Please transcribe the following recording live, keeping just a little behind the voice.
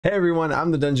Hey everyone,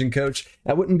 I'm the Dungeon Coach.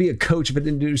 I wouldn't be a coach if I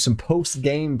didn't do some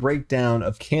post-game breakdown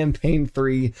of Campaign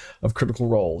 3 of Critical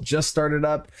Role. Just started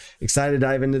up, excited to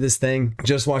dive into this thing.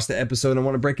 Just watched the episode and I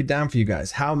want to break it down for you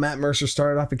guys. How Matt Mercer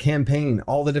started off a campaign,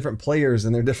 all the different players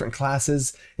and their different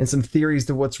classes, and some theories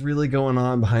to what's really going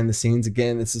on behind the scenes.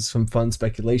 Again, this is some fun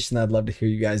speculation. I'd love to hear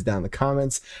you guys down in the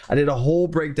comments. I did a whole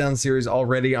breakdown series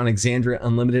already on Exandria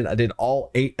Unlimited. I did all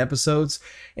 8 episodes,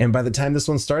 and by the time this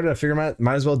one started, I figured I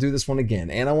might as well do this one again.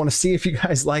 And I want to see if you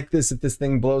guys like this, if this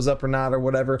thing blows up or not or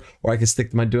whatever, or I can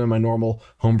stick to doing my normal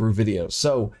homebrew videos.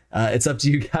 So it's up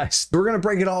to you guys. We're going to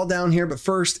break it all down here, but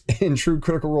first, in true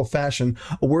Critical Role fashion,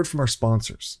 a word from our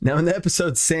sponsors. Now in the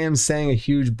episode, Sam sang a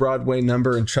huge Broadway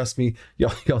number, and trust me,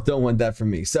 y'all don't want that from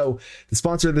me. So the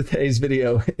sponsor of today's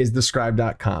video is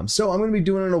Describe.com. So I'm going to be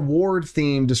doing an award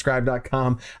themed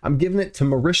Describe.com. I'm giving it to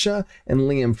Marisha and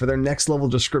Liam for their next level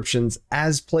descriptions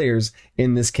as players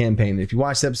in this campaign. If you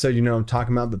watch the episode, you know what I'm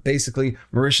talking about, but basically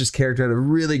Marisha's character had a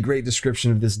really great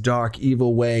description of this dark,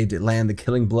 evil way to land the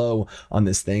killing blow on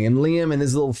this thing. And Liam and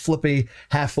his little flippy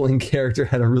halfling character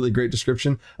had a really great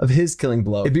description of his killing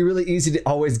blow. It'd be really easy to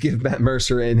always give Matt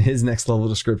Mercer and his next level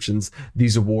descriptions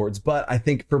these awards, but I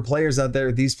think for players out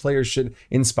there, these players should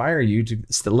inspire you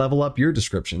to level up your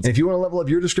descriptions. And if you want to level up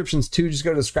your descriptions too, just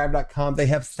go to Describe.com. They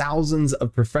have thousands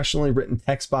of professionally written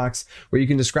text box where you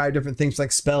can describe different things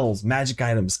like spells, magic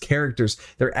items, characters.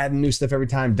 They're adding new stuff every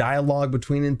time. Dialogue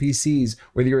between NPCs,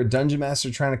 whether you're a dungeon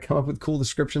master trying to come up with cool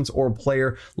descriptions or a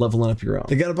player leveling up your own.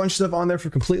 They got a bunch of stuff on there for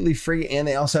completely free, and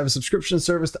they also have a subscription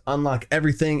service to unlock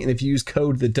everything. And if you use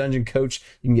code The Dungeon Coach,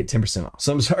 you can get 10% off.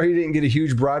 So I'm sorry you didn't get a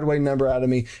huge Broadway number out of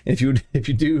me. And if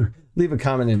you do, leave a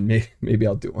comment and maybe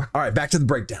I'll do one. All right, back to the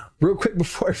breakdown. Real quick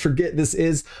before I forget, this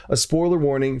is a spoiler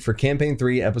warning for Campaign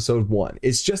 3, Episode 1.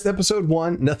 It's just Episode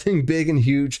 1. Nothing big and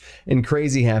huge and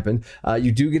crazy happened.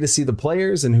 You do get to see the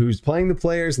players and who's playing the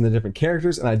players and the different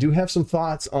characters, and I do have some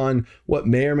thoughts on what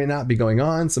may or may not be going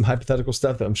on, some hypothetical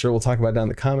stuff that I'm sure we'll talk about down in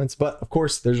the comments, but of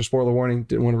course, there's your spoiler warning.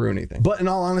 Didn't want to ruin anything. But in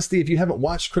all honesty, if you haven't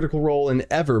watched Critical Role in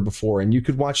ever before, and you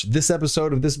could watch this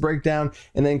episode of this breakdown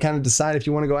and then kind of decide if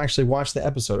you want to go actually watch the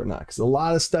episode or not, because a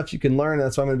lot of stuff you can learn, and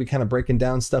that's why I'm going to be kind of breaking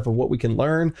down stuff of what we can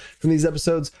learn from these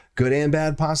episodes, good and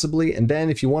bad possibly. And then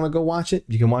if you want to go watch it,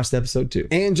 you can watch the episode too.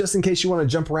 And just in case you want to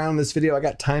jump around in this video, I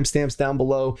got timestamps down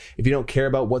below. If you don't care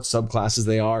about what subclasses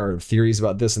they are or theories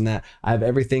about this and that, I have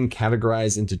everything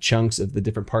categorized into chunks of the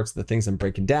different parts of the things I'm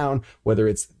breaking down, whether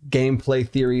it's gameplay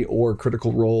theory or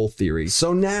Critical Role theory.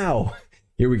 So now,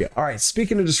 here we go. All right,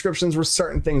 speaking of descriptions, we're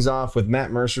starting things off with Matt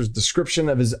Mercer's description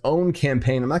of his own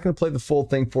campaign. I'm not going to play the full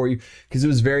thing for you because it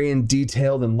was very in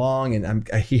detailed and long, and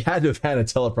he had to have had a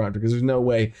teleprompter because there's no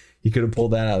way he could have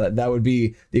pulled that out. That would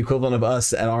be the equivalent of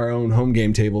us at our own home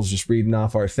game tables just reading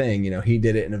off our thing. You know, he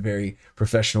did it in a very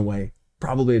professional way.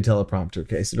 Probably a teleprompter,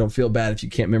 okay? So don't feel bad if you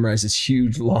can't memorize this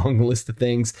huge, long list of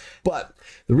things. But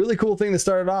the really cool thing that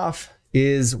started off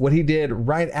is what he did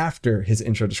right after his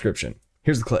intro description.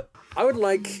 Here's the clip. I would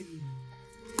like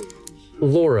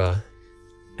Laura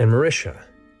and Marisha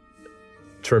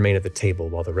to remain at the table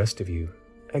while the rest of you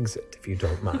exit, if you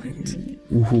don't mind.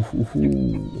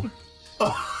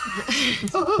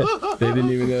 They didn't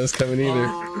even know it was coming either.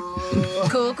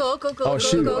 Cool. Oh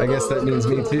shoot, I guess that means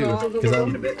me too, because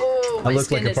I look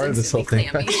like a part of this whole thing.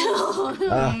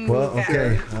 Well,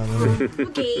 okay.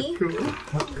 Okay.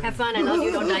 Have fun. I love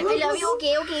you. Don't die. I love you.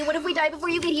 Okay. What if we die before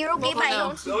you get here? Okay,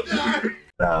 bye.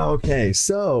 Okay,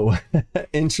 so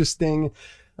interesting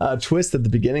twist at the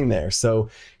beginning there. So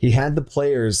he had the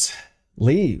players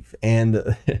leave,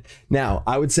 and now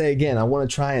I would say again, I want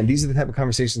to try, and these are the type of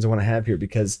conversations I want to have here,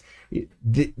 because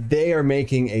they are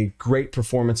making a great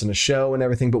performance in a show and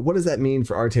everything, but what does that mean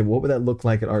for our table? What would that look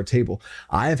like at our table?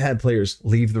 I have had players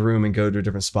leave the room and go to a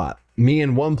different spot. Me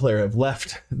and one player have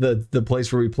left the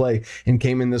place where we play and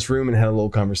came in this room and had a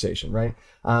little conversation, right?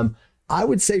 I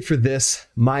would say for this,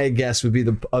 my guess would be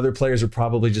the other players are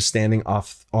probably just standing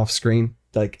off screen,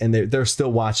 like, and they're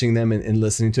still watching them and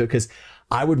listening to it, because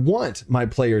I would want my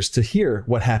players to hear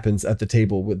what happens at the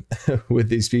table with with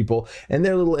these people and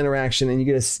their little interaction, and you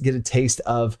get a taste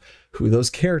of who those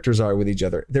characters are with each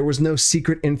other. There was no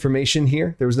secret information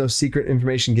here. There was no secret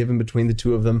information given between the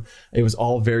two of them. It was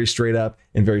all very straight up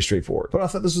and very straightforward. But I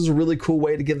thought this was a really cool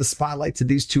way to give the spotlight to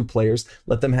these two players,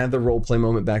 let them have their role play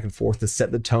moment back and forth to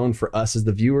set the tone for us as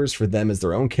the viewers, for them as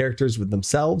their own characters with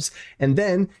themselves. And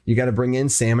then you got to bring in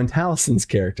Sam and Talison's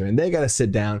character, and they got to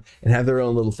sit down and have their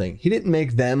own little thing. He didn't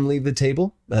make them leave the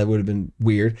table. That would have been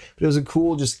weird, but it was a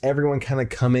cool, just everyone kind of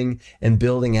coming and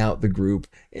building out the group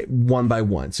one by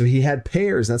one. So he he had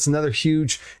pairs. That's another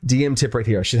huge DM tip right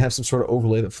here. I should have some sort of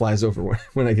overlay that flies over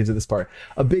when I get to this part.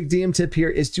 A big DM tip here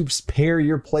is to pair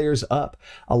your players up.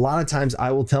 A lot of times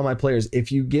I will tell my players,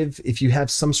 if you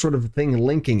have some sort of thing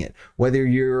linking it, whether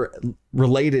you're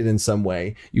related in some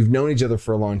way, you've known each other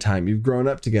for a long time, you've grown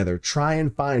up together, try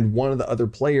and find one of the other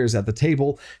players at the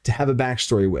table to have a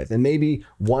backstory with. And maybe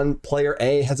one player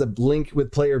A has a link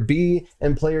with player B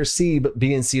and player C, but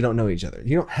B and C don't know each other.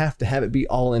 You don't have to have it be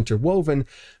all interwoven,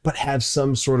 but have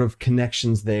some sort of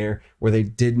connections there where they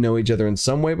did know each other in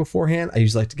some way beforehand. I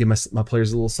usually like to give my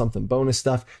players a little something bonus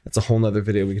stuff. That's a whole nother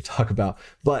video we could talk about,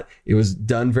 but it was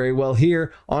done very well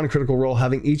here on Critical Role,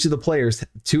 having each of the players,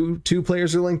 two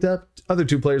players are linked up, other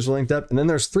 2 players are linked up, and then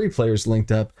there's 3 players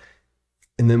linked up,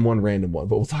 and then 1 random one,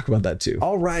 but we'll talk about that too.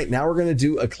 All right, now we're going to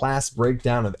do a class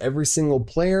breakdown of every single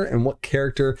player and what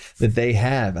character that they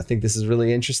have. I think this is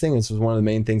really interesting. This was one of the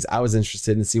main things I was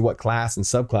interested in, to see what class and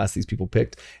subclass these people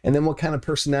picked, and then what kind of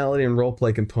personality and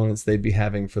roleplay components they'd be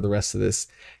having for the rest of this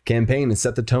campaign and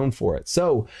set the tone for it.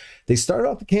 So they started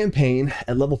off the campaign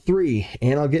at level 3,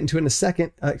 and I'll get into it in a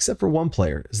second, except for 1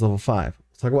 player is level 5.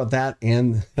 Talk about that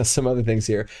and some other things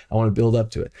here. I want to build up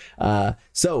to it.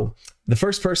 So the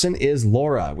first person is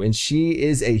Laura, and she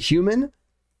is a human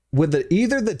with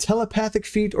either the telepathic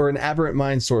feat or an aberrant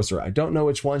mind sorcerer. I don't know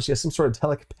which one. She has some sort of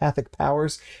telepathic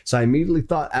powers, so I immediately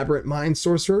thought aberrant mind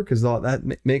sorcerer because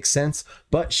that makes sense.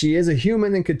 But she is a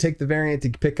human and could take the variant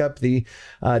to pick up the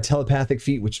telepathic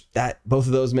feat, which both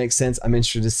of those make sense. I'm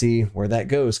interested to see where that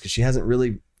goes because she hasn't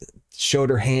really showed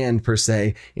her hand per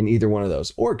se in either one of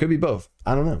those, or it could be both.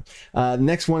 I don't know. The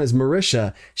next one is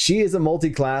Marisha. She is a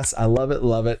multi-class. I love it,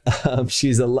 love it.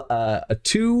 She's a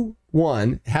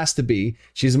 2-1, has to be.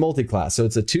 She's a multi-class, so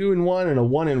it's a 2-in-1 and a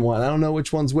 1-in-1. I don't know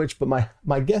which one's which, but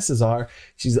my guesses are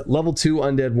she's at level 2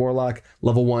 undead warlock,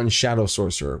 level 1 shadow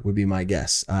sorcerer would be my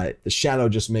guess. The shadow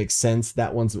just makes sense.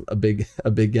 That one's a big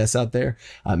guess out there.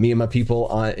 Me and my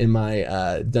people in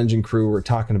my dungeon crew were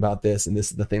talking about this, and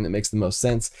this is the thing that makes the most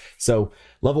sense. So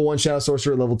level 1 shadow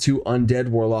sorcerer, level 2 undead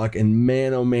warlock, and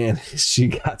man, oh man, she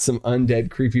got some undead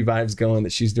creepy vibes going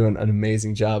that she's doing an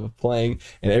amazing job of playing,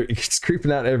 and it's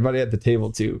creeping out everybody at the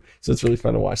table too. So it's really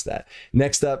fun to watch that.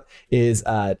 Next up is,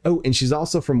 and she's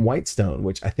also from Whitestone,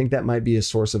 which I think that might be a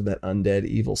source of that undead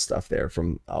evil stuff there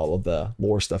from all of the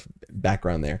lore stuff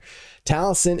background there.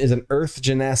 Taliesin is an Earth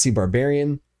Genasi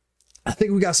barbarian. I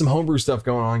think we got some homebrew stuff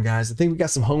going on, guys. I think we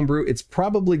got some homebrew. It's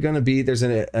probably going to be, there's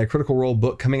a Critical Role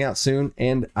book coming out soon,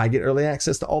 and I get early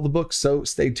access to all the books, so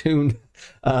stay tuned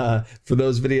for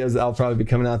those videos. I'll probably be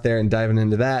coming out there and diving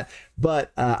into that.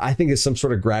 But I think it's some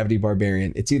sort of gravity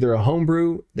barbarian. It's either a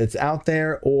homebrew that's out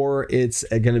there, or it's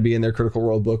going to be in their Critical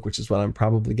Role book, which is what I'm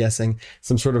probably guessing.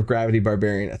 Some sort of gravity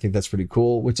barbarian. I think that's pretty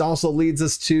cool, which also leads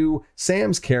us to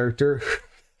Sam's character,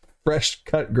 Fresh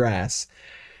Cut Grass.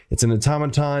 It's an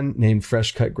automaton named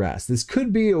Fresh Cut Grass. This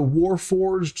could be a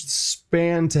Warforged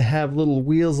span to have little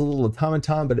wheels, a little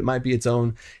automaton, but it might be its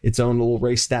own little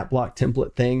race stat block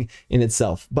template thing in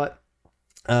itself. But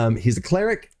he's a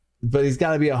cleric, but he's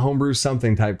got to be a homebrew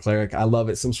something type cleric. I love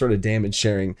it. Some sort of damage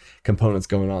sharing components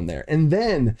going on there. And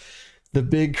then the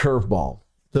big curveball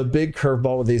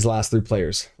with these last 3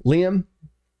 players, Liam,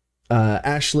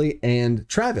 Ashley, and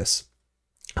Travis.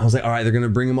 I was like, all right, they're going to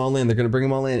bring them all in. They're going to bring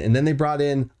them all in. And then they brought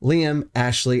in Liam,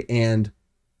 Ashley, and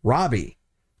Robbie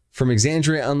from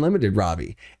Exandria Unlimited,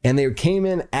 Robbie. And they came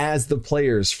in as the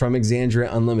players from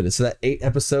Exandria Unlimited. So that 8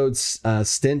 episodes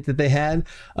stint that they had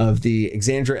of the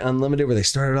Exandria Unlimited, where they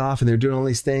started off and they're doing all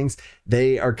these things,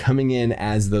 they are coming in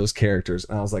as those characters.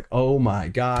 And I was like, oh my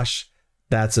gosh,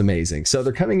 that's amazing. So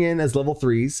they're coming in as level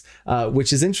 3s,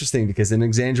 which is interesting because in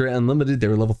Exandria Unlimited, they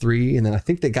were level 3. And then I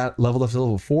think they got leveled up to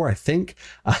level 4, I think.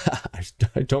 I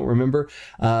don't remember.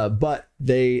 But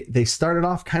they started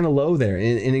off kind of low there.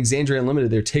 In Exandria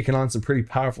Unlimited, they're taking on some pretty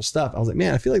powerful stuff. I was like,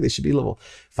 man, I feel like they should be level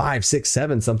 5, 6,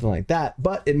 7, something like that.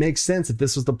 But it makes sense if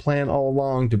this was the plan all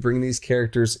along to bring these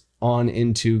characters on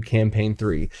into campaign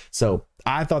 3. So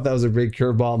I thought that was a big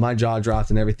curveball. My jaw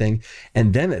dropped and everything.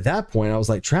 And then at that point, I was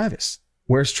like, Travis,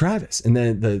 where's Travis? And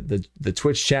then the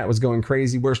Twitch chat was going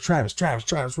crazy. Where's Travis?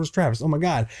 Travis, where's Travis? Oh my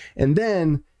God. And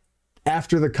then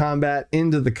after the combat,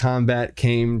 into the combat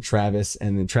came Travis,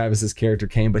 and then Travis's character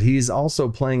came, but he's also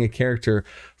playing a character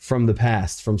from the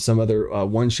past, from some other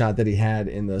one shot that he had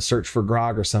in the Search for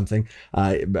Grog or something,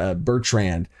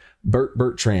 Bertrand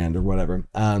or whatever.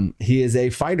 He is a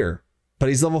fighter, but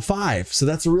he's level 5. So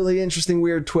that's a really interesting,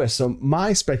 weird twist. So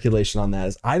my speculation on that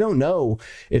is I don't know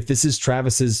if this is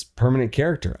Travis's permanent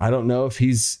character. I don't know if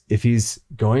he's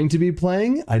going to be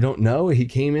playing. I don't know. He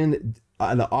came in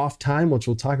the off time, which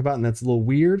we'll talk about, and that's a little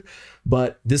weird,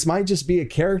 but this might just be a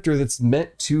character that's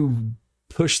meant to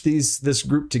push this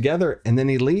group together, and then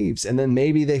he leaves, and then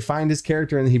maybe they find his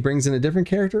character and he brings in a different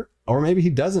character, or maybe he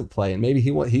doesn't play and maybe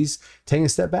he's taking a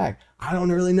step back. I don't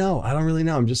really know.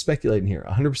 I'm just speculating here,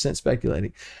 100%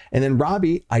 speculating. And then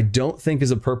Robbie, I don't think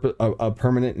is a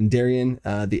permanent in Darien,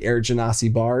 the Air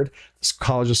Genasi Bard,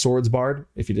 College of Swords Bard,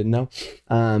 if you didn't know.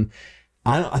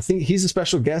 I think he's a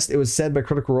special guest. It was said by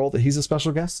Critical Role that he's a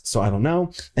special guest, so I don't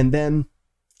know. And then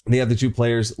the other two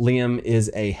players, Liam is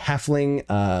a halfling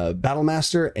battle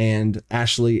master, and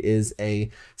Ashley is a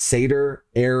satyr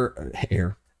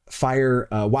wildfire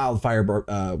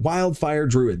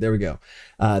druid. There we go.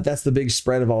 That's the big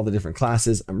spread of all the different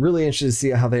classes. I'm really interested to see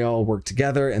how they all work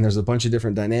together, and there's a bunch of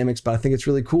different dynamics, but I think it's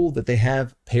really cool that they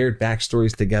have paired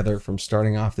backstories together from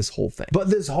starting off this whole thing. But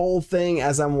this whole thing,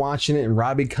 as I'm watching it, and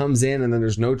Robbie comes in, and then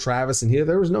there's no Travis, and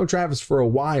there was no Travis for a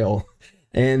while.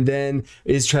 And then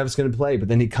is Travis going to play? But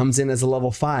then he comes in as a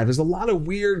level 5. There's a lot of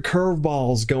weird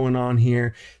curveballs going on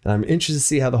here, and I'm interested to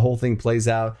see how the whole thing plays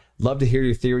out. Love to hear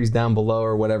your theories down below,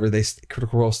 or whatever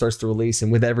Critical Role starts to release.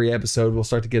 And with every episode, we'll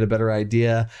start to get a better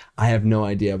idea. I have no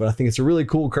idea, but I think it's a really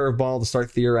cool curveball to start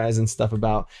theorizing stuff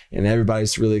about, and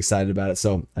everybody's really excited about it.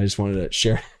 So I just wanted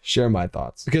to share my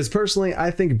thoughts, because personally,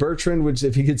 I think Bertrand, which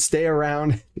if he could stay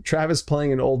around, Travis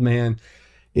playing an old man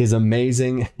is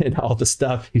amazing, and all the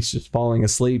stuff, he's just falling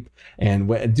asleep and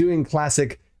doing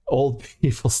classic old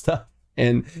people stuff,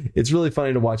 and it's really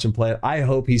funny to watch him play it. I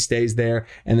hope he stays there,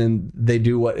 and then they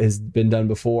do what has been done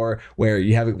before, where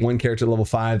you have one character at level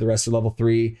 5, the rest are level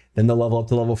 3, then they'll level up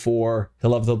to level 4,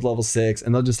 he'll level up to level 6,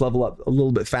 and they'll just level up a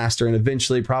little bit faster, and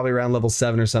eventually, probably around level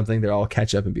 7 or something, they'll all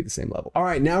catch up and be the same level. All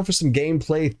right, now for some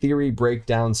gameplay theory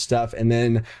breakdown stuff, and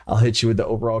then I'll hit you with the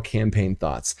overall campaign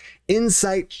thoughts.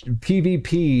 Insight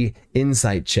PvP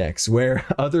insight checks, where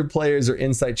other players are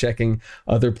insight checking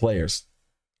other players.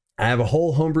 I have a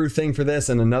whole homebrew thing for this,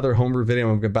 and another homebrew video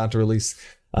I'm about to release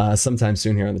sometime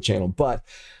soon here on the channel. But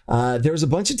there's a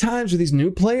bunch of times where these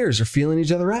new players are feeling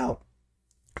each other out.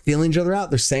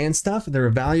 They're saying stuff, they're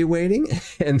evaluating,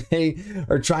 and they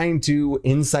are trying to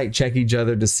insight check each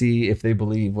other to see if they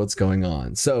believe what's going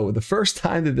on. So the first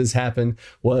time that this happened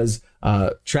was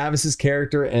Travis's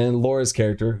character and Laura's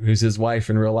character, who's his wife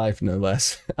in real life, no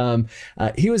less.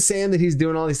 He was saying that he's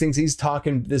doing all these things. He's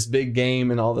talking this big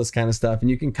game and all this kind of stuff. And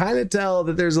you can kind of tell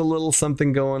that there's a little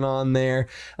something going on there.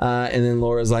 And then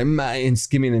Laura's like,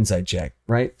 give me an insight check,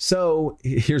 right? So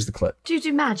here's the clip. Do you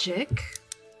do magic?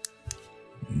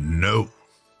 No.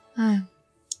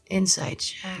 Insight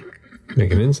check.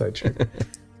 Make an insight check.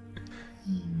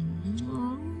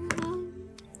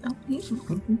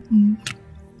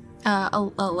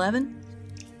 11.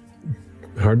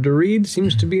 Hard to read.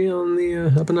 Seems to be on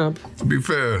the up and up. To be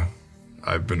fair,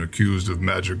 I've been accused of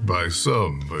magic by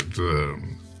some, but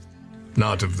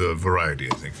not of the variety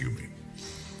I think you mean.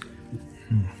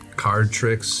 Card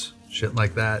tricks, shit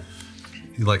like that.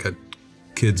 You like a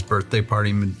kid's birthday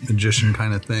party magician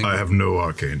kind of thing? I have no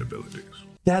arcane abilities.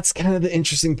 That's kind of the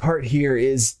interesting part here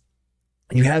is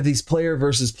you have these player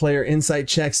versus player insight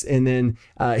checks, and then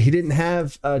he didn't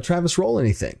have Travis roll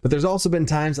anything. But there's also been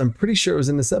times, I'm pretty sure it was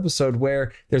in this episode,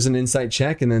 where there's an insight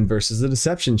check and then versus a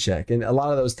deception check. And a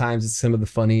lot of those times it's some of the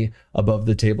funny above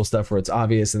the table stuff where it's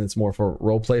obvious and it's more for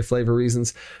role play flavor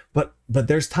reasons. But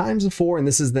there's times before, and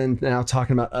this is then now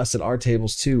talking about us at our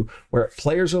tables too, where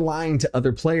players are lying to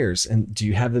other players. And do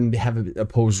you have them have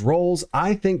opposed roles?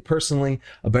 I think personally,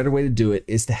 a better way to do it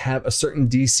is to have a certain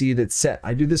DC that's set.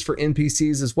 I do this for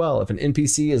NPCs as well. If an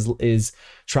NPC is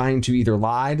trying to either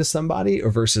lie to somebody or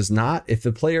versus not, if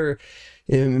the player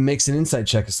makes an insight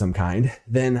check of some kind,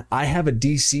 then I have a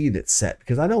DC that's set,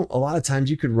 because a lot of times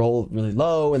you could roll really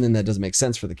low and then that doesn't make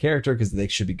sense for the character because they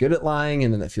should be good at lying,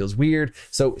 and then that feels weird.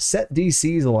 So set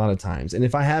DCs a lot of times. And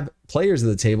if I have players at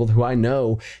the table who I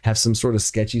know have some sort of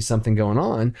sketchy something going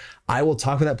on, I will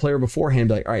talk with that player beforehand,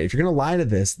 be like, all right, if you're going to lie to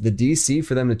this, the DC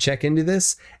for them to check into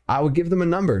this, I would give them a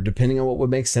number depending on what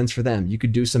would make sense for them. You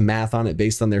could do some math on it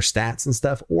based on their stats and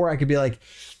stuff, or I could be like,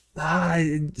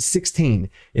 16.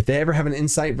 If they ever have an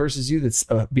insight versus you that's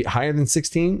higher than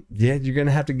 16, yeah, you're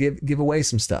gonna have to give away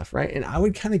some stuff, right? And I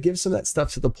would kind of give some of that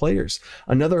stuff to the players.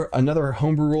 Another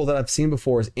homebrew rule that I've seen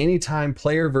before is anytime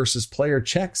player versus player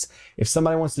checks, if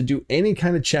somebody wants to do any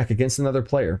kind of check against another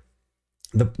player,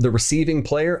 the receiving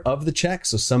player of the check.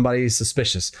 So somebody is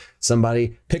suspicious,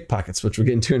 somebody pickpockets, which we'll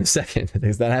get into in a second,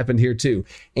 because that happened here too.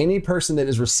 Any person that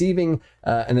is receiving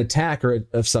an attack or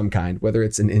of some kind, whether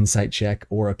it's an insight check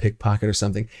or a pickpocket or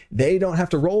something, they don't have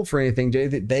to roll for anything.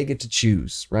 They get to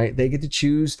choose, right? They get to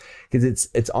choose because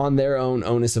it's on their own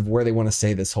onus of where they want to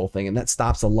say this whole thing. And that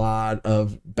stops a lot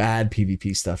of bad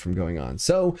PvP stuff from going on.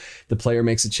 So the player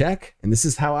makes a check, and this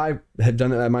is how I have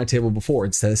done it at my table before.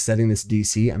 Instead of setting this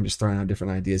DC, I'm just throwing out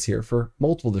different ideas here for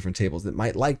multiple different tables that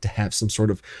might like to have some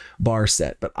sort of bar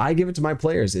set. But I give it to my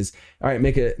players is, all right,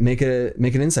 make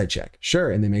an insight check.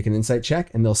 Sure. And they make an insight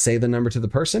check, and they'll say the number to the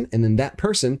person, and then that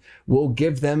person will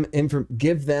give them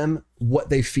what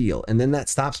they feel. And then that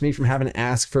stops me from having to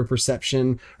ask for a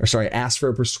perception, or sorry, ask for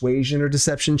a persuasion or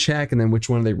deception check. And then which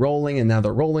one are they rolling? And now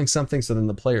they're rolling something. So then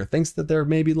the player thinks that they're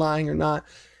maybe lying or not.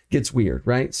 Gets weird,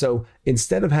 right? So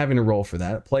instead of having to roll for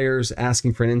that, players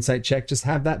asking for an insight check, just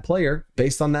have that player,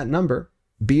 based on that number,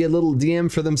 be a little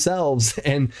DM for themselves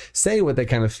and say what they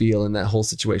kind of feel in that whole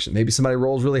situation. Maybe somebody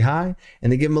rolls really high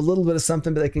and they give them a little bit of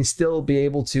something, but they can still be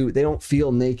able to, they don't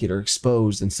feel naked or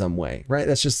exposed in some way, right?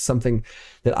 That's just something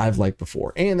that I've liked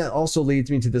before. And that also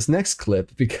leads me to this next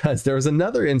clip, because there was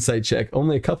another insight check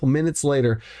only a couple minutes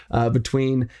later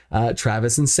between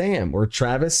Travis and Sam, where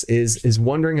Travis is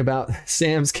wondering about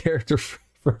Sam's character,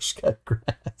 Fresh Cut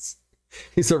Grass.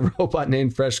 He's a robot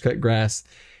named Fresh Cut Grass.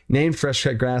 Named Fresh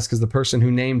Cut Grass because the person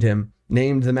who named him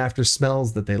named them after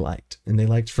smells that they liked, and they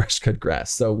liked fresh cut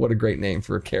grass. So what a great name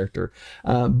for a character.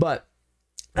 But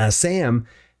Sam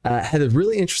had a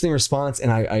really interesting response,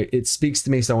 and it speaks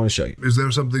to me, so I want to show you. Is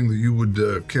there something that you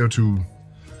would care to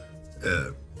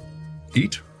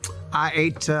eat? I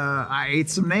ate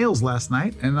some nails last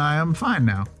night, and I am fine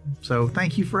now. So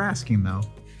thank you for asking, though.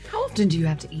 How often do you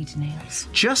have to eat nails?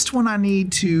 Just when I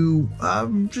need to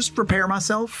just prepare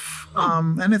myself.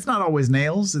 And it's not always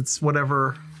nails. It's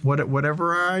whatever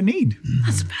I need.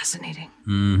 That's fascinating.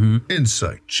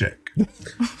 Insight check.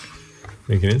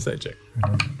 Make an insight check.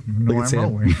 No, I'm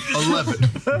rolling.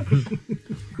 11.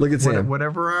 Look at Sam.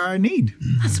 Whatever I need.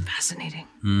 That's fascinating.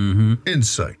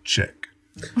 Insight check.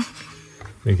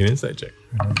 Make an insight check.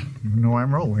 No,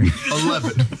 I'm rolling.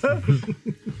 11.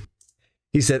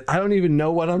 He said, I don't even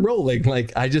know what I'm rolling.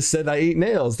 Like, I just said I eat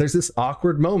nails. There's this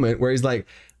awkward moment where he's like,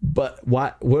 but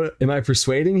what am I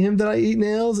persuading him that I eat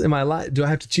nails? Am I do I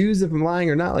have to choose if I'm lying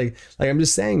or not? Like I'm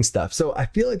just saying stuff. So I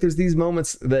feel like there's these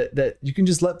moments that you can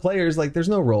just let players, like, there's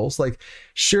no roles. Like,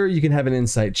 sure, you can have an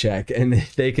insight check and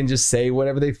they can just say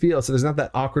whatever they feel. So there's not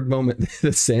that awkward moment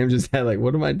that Sam just had, like,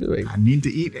 what am I doing? I need to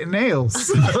eat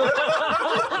nails.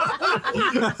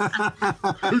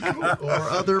 Or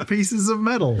other pieces of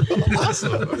metal.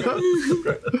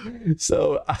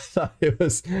 So I thought it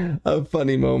was a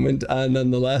funny moment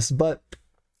nonetheless, but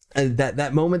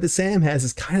that moment that Sam has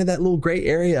is kind of that little gray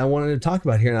area I wanted to talk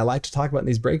about here. And I like to talk about in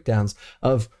these breakdowns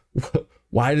of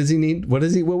why does he need, what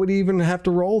would he even have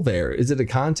to roll there? Is it a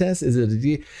contest? Is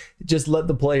it just let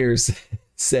the players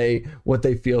say what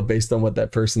they feel based on what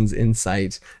that person's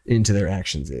insight into their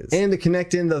actions is. And to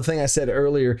connect into the thing I said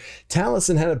earlier,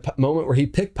 Taliesin had a moment where he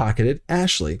pickpocketed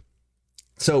Ashley.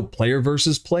 So player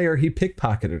versus player, he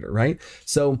pickpocketed her, right?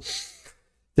 So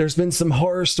there's been some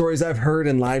horror stories I've heard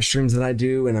in live streams that I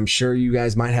do, and I'm sure you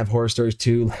guys might have horror stories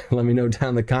too. Let me know down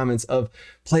in the comments of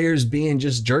players being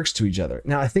just jerks to each other.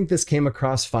 Now, I think this came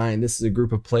across fine. This is a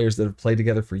group of players that have played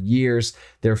together for years.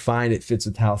 They're fine. It fits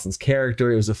with Taliesin's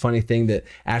character. It was a funny thing that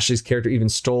Ashley's character even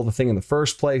stole the thing in the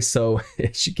first place, so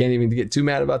she can't even get too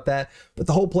mad about that. But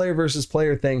the whole player versus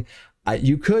player thing,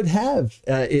 you could have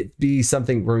it be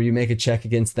something where you make a check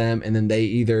against them and then they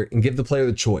either, and give the player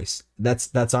the choice.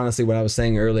 That's honestly what I was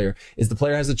saying earlier, is the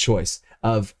player has a choice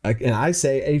of, and I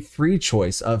say a free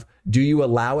choice of, do you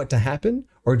allow it to happen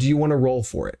or do you want to roll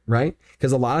for it, right?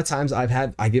 Because a lot of times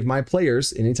I give my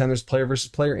players, anytime there's player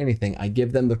versus player anything, I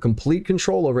give them the complete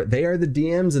control over it. They are the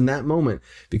DMs in that moment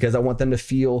because I want them to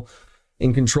feel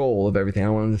in control of everything. I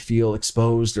don't want them to feel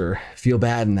exposed or feel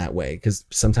bad in that way, because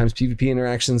sometimes PvP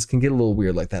interactions can get a little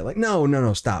weird like that. Like,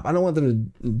 no, stop. I don't want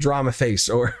them to draw my face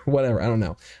or whatever. I don't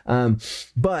know.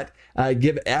 But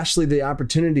give Ashley the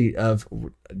opportunity of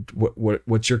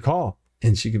what's your call?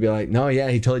 And she could be like, no,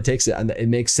 yeah, he totally takes it. It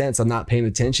makes sense. I'm not paying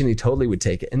attention. He totally would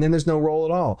take it. And then there's no roll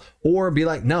at all. Or be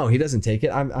like, no, he doesn't take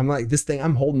it. I'm like, this thing,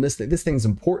 I'm holding this thing. This thing's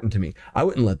important to me. I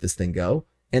wouldn't let this thing go.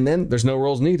 And then there's no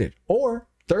rolls needed. Or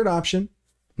third option,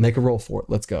 make a roll for it.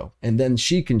 Let's go. And then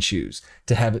she can choose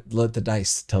to have it, let the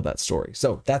dice tell that story.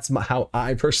 So that's how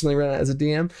I personally run it as a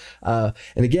DM.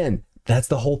 And again, that's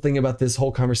the whole thing about this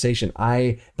whole conversation.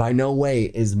 I, by no way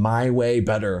is my way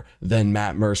better than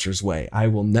Matt Mercer's way. I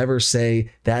will never say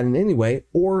that in any way,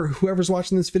 or whoever's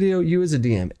watching this video, you as a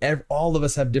DM. All of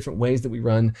us have different ways that we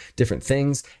run different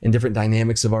things and different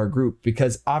dynamics of our group,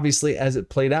 because obviously as it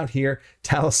played out here,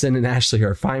 Taliesin and Ashley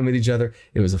are fine with each other.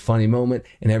 It was a funny moment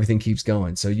and everything keeps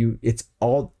going. So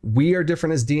we are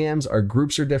different as DMs, our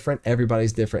groups are different,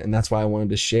 everybody's different. And that's why I wanted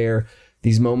to share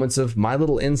these moments of my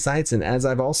little insights. And as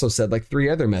I've also said, like 3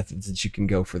 other methods that you can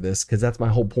go for this, because that's my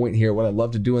whole point here. What I love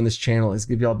to do on this channel is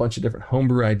give you all a bunch of different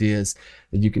homebrew ideas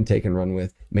that you can take and run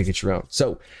with, make it your own.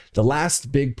 So the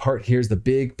last big part here is the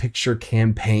big picture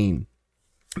campaign.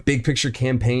 Big picture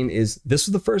campaign is, this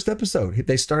was the first episode.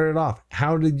 They started off.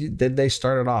 How did they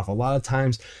start it off? A lot of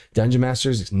times, dungeon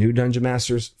masters, new dungeon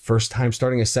masters, first time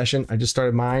starting a session. I just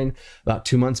started mine about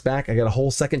 2 months back. I got a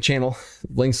whole second channel.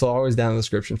 Links are always down in the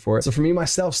description for it. So for me,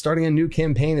 myself, starting a new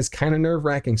campaign is kind of nerve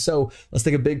wracking. So let's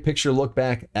take a big picture look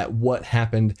back at what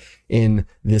happened in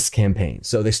this campaign.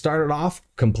 So they started off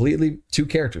completely 2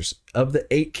 characters. Of the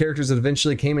 8 characters that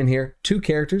eventually came in here, 2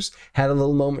 characters had a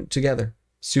little moment together.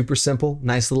 Super simple,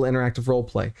 nice little interactive role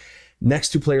play. Next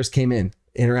 2 players came in,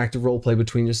 interactive role play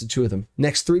between just the 2 of them.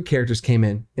 Next 3 characters came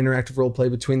in, interactive role play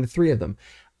between the 3 of them.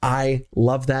 I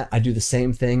love that. I do the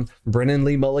same thing. Brennan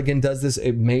Lee Mulligan does this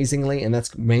amazingly, and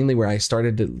that's mainly where I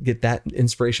started to get that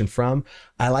inspiration from.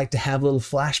 I like to have little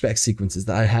flashback sequences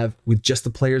that I have with just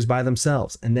the players by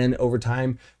themselves, and then over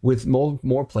time with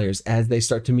more players as they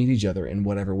start to meet each other in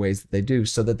whatever ways that they do,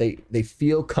 so that they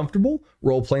feel comfortable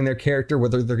role-playing their character,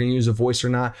 whether they're going to use a voice or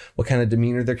not, what kind of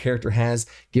demeanor their character has,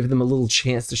 give them a little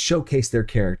chance to showcase their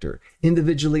character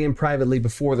individually and privately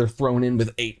before they're thrown in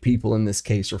with 8 people in this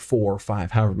case, or 4 or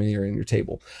 5, however many are in your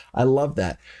table. I love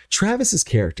that. Travis's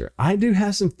character, I do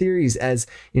have some theories, as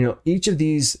you know, each of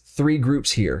these 3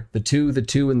 groups here, the 2,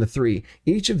 and the 3,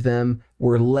 each of them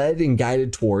were led and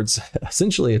guided towards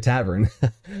essentially a tavern,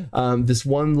 this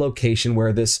one location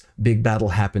where this big battle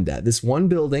happened at, this one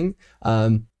building,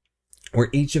 where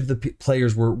each of the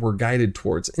players were guided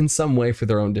towards in some way for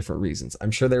their own different reasons.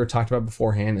 I'm sure they were talked about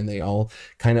beforehand and they all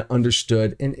kind of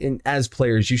understood. And as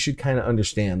players, you should kind of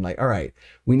understand, like, all right,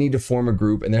 we need to form a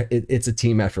group, and it's a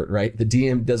team effort, right? The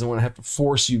DM doesn't want to have to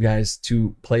force you guys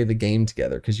to play the game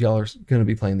together, because y'all are going to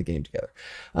be playing the game together.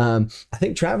 I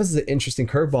think Travis is an interesting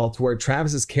curveball, to where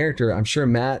Travis's character, I'm sure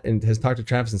Matt has talked to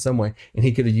Travis in some way, and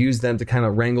he could have used them to kind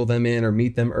of wrangle them in or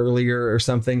meet them earlier or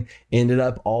something. Ended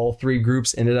up, all 3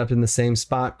 groups ended up in the same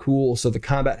spot. Cool. So the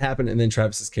combat happened, and then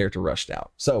Travis's character rushed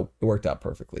out. So it worked out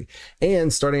perfectly.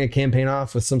 And starting a campaign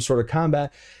off with some sort of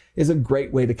combat is a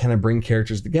great way to kind of bring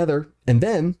characters together. And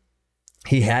then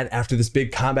he had, after this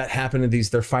big combat happened, and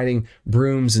they're fighting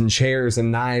brooms and chairs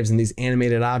and knives and these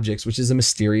animated objects, which is a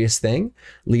mysterious thing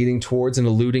leading towards and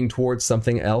alluding towards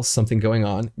something else, something going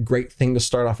on. Great thing to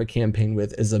start off a campaign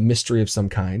with, is a mystery of some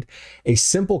kind. A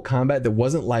simple combat that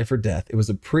wasn't life or death. It was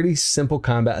a pretty simple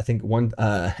combat. I think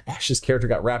Ash's character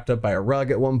got wrapped up by a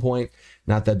rug at one point.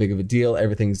 Not that big of a deal.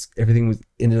 Everything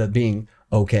ended up being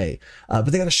okay. But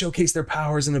they got to showcase their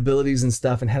powers and abilities and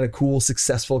stuff, and had a cool,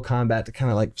 successful combat to kind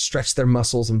of like stretch their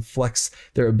muscles and flex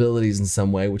their abilities in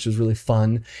some way, which was really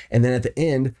fun. And then at the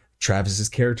end, Travis's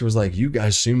character was like, you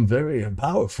guys seem very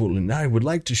powerful, and I would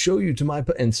like to show you to my...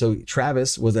 And so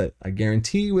Travis was I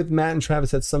guarantee with Matt and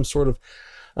Travis had some sort of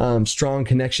strong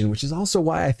connection, which is also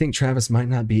why I think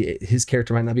his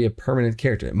character might not be a permanent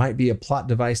character. It might be a plot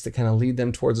device to kind of lead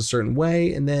them towards a certain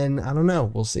way, and then I don't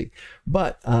know, we'll see.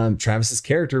 But Travis's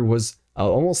character was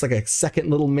almost like a second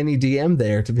little mini DM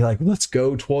there, to be like, let's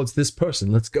go towards this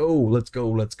person, let's go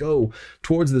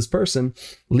towards this person,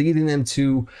 leading them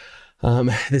to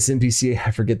this NPC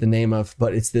I forget the name of,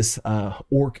 but it's this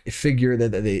orc figure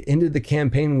that they ended the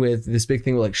campaign with. This big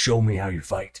thing like, show me how you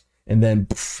fight. And then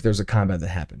poof, there's a combat that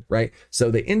happened, right? So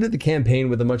they ended the campaign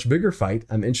with a much bigger fight.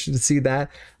 I'm interested to see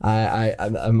that.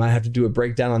 I might have to do a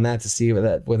breakdown on that to see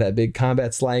what that big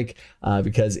combat's like,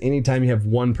 because anytime you have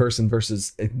one person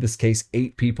versus, in this case,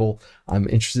 8 people, I'm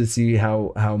interested to see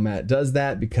how Matt does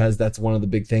that, because that's one of the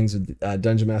big things with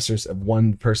Dungeon Masters, of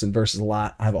one person versus a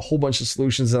lot. I have a whole bunch of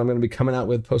solutions that I'm going to be coming out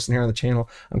with, posting here on the channel.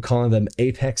 I'm calling them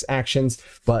Apex actions,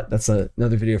 but that's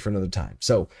another video for another time.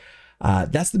 So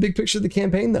that's the big picture of the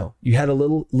campaign, though. You had a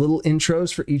little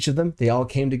intros for each of them. They all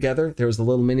came together. There was a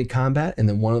little mini combat, and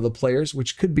then one of the players,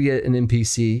 which could be an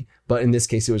NPC, but in this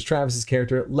case it was Travis's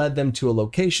character, led them to a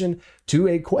location, to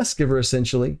a quest giver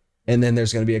essentially, and then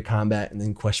there's going to be a combat, and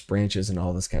then quest branches and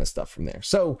all this kind of stuff from there.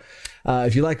 So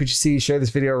if you like what you see, share this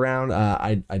video around.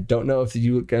 I don't know if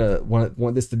you gonna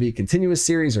want this to be a continuous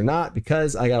series or not,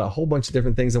 because I got a whole bunch of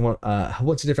different things. I want a whole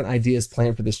bunch of different ideas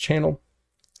planned for this channel.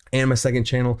 and my second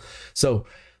channel. So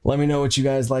let me know what you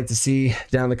guys like to see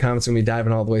down in the comments. I'm going to be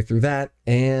diving all the way through that.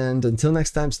 And until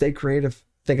next time, stay creative,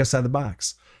 think outside the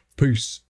box. Peace.